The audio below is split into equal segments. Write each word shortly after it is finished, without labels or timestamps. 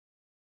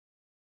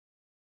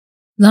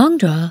Long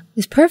draw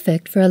is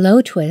perfect for a low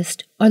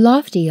twist or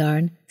lofty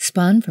yarn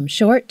spun from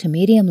short to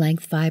medium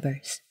length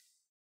fibers.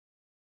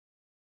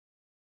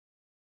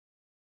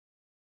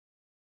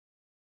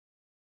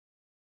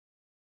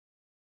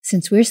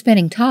 Since we're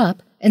spinning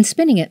top and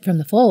spinning it from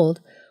the fold,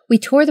 we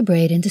tore the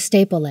braid into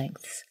staple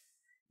lengths.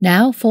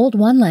 Now fold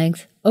one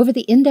length over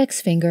the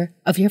index finger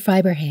of your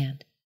fiber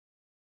hand.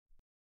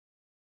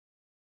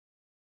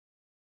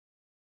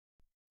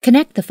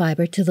 Connect the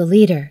fiber to the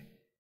leader.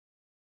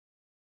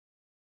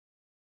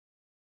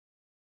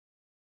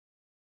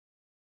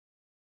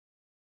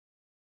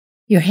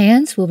 Your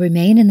hands will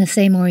remain in the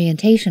same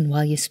orientation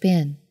while you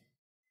spin.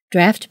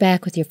 Draft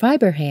back with your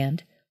fiber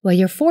hand while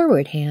your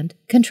forward hand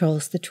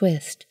controls the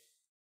twist.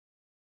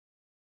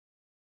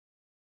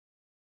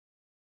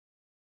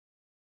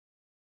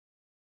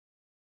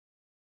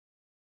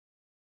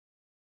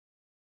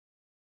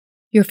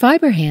 Your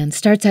fiber hand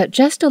starts out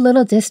just a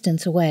little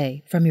distance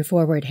away from your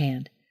forward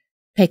hand.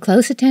 Pay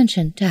close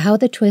attention to how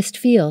the twist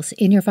feels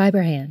in your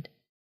fiber hand.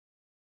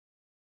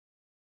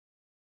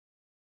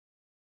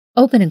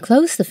 Open and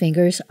close the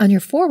fingers on your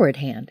forward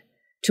hand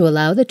to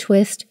allow the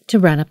twist to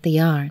run up the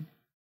yarn.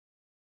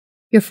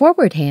 Your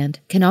forward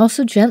hand can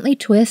also gently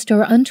twist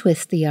or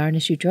untwist the yarn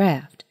as you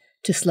draft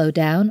to slow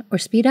down or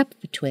speed up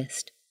the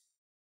twist.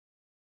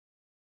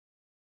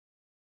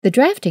 The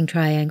drafting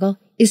triangle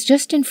is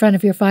just in front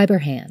of your fiber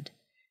hand.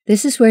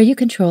 This is where you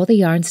control the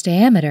yarn's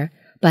diameter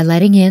by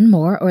letting in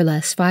more or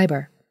less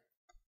fiber.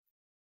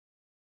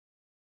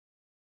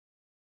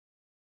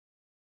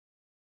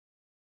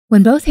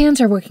 When both hands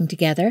are working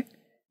together,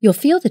 you'll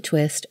feel the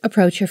twist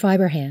approach your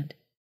fiber hand.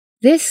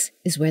 This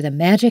is where the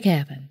magic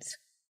happens.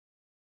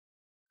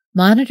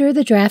 Monitor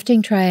the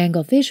drafting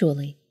triangle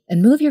visually and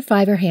move your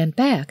fiber hand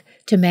back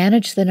to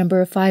manage the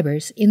number of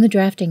fibers in the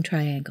drafting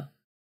triangle.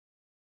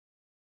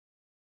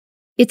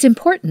 It's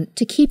important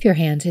to keep your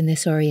hands in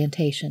this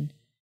orientation.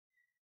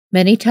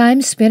 Many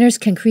times, spinners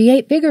can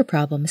create bigger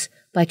problems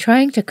by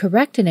trying to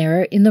correct an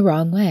error in the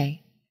wrong way.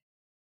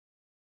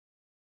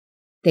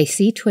 They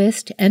see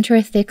twist enter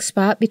a thick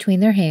spot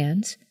between their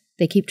hands,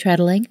 they keep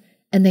treadling,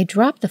 and they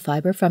drop the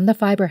fiber from the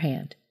fiber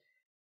hand.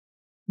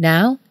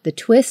 Now, the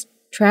twist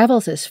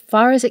travels as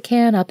far as it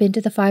can up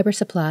into the fiber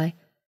supply,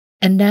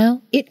 and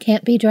now it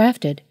can't be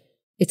drafted.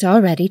 It's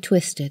already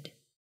twisted.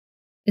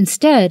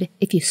 Instead,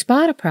 if you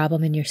spot a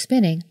problem in your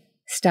spinning,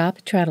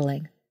 stop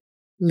treadling.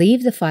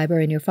 Leave the fiber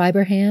in your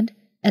fiber hand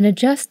and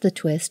adjust the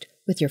twist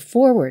with your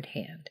forward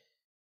hand.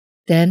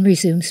 Then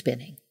resume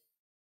spinning.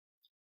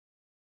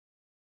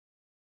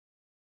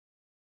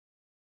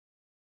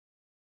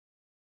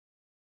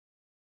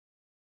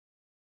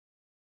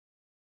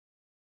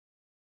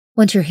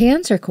 Once your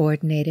hands are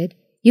coordinated,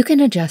 you can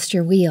adjust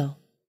your wheel.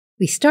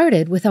 We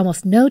started with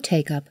almost no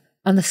take-up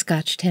on the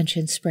Scotch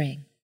tension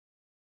spring.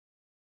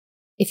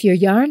 If your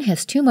yarn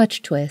has too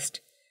much twist,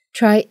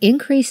 try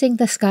increasing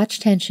the Scotch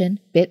tension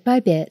bit by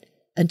bit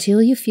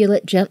until you feel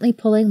it gently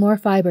pulling more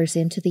fibers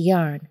into the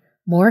yarn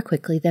more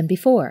quickly than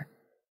before.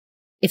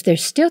 If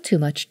there's still too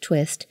much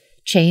twist,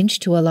 change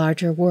to a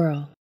larger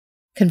whirl.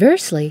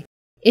 Conversely,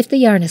 if the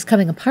yarn is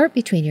coming apart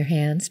between your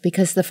hands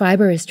because the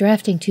fiber is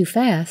drafting too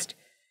fast,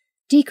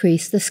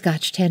 decrease the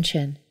Scotch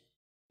tension.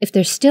 If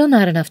there's still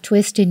not enough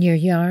twist in your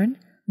yarn,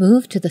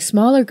 move to the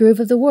smaller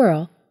groove of the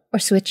whirl or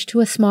switch to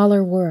a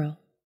smaller whirl.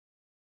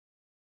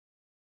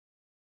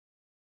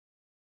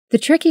 The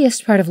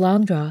trickiest part of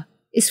long draw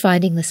is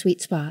finding the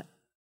sweet spot.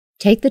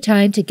 Take the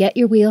time to get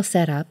your wheel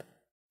set up,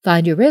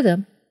 find your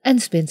rhythm,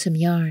 and spin some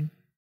yarn.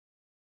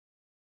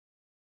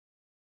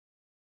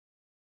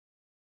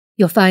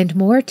 You'll find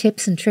more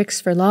tips and tricks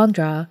for long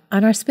draw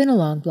on our Spin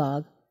Along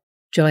blog.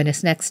 Join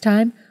us next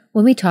time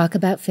when we talk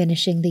about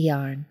finishing the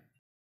yarn.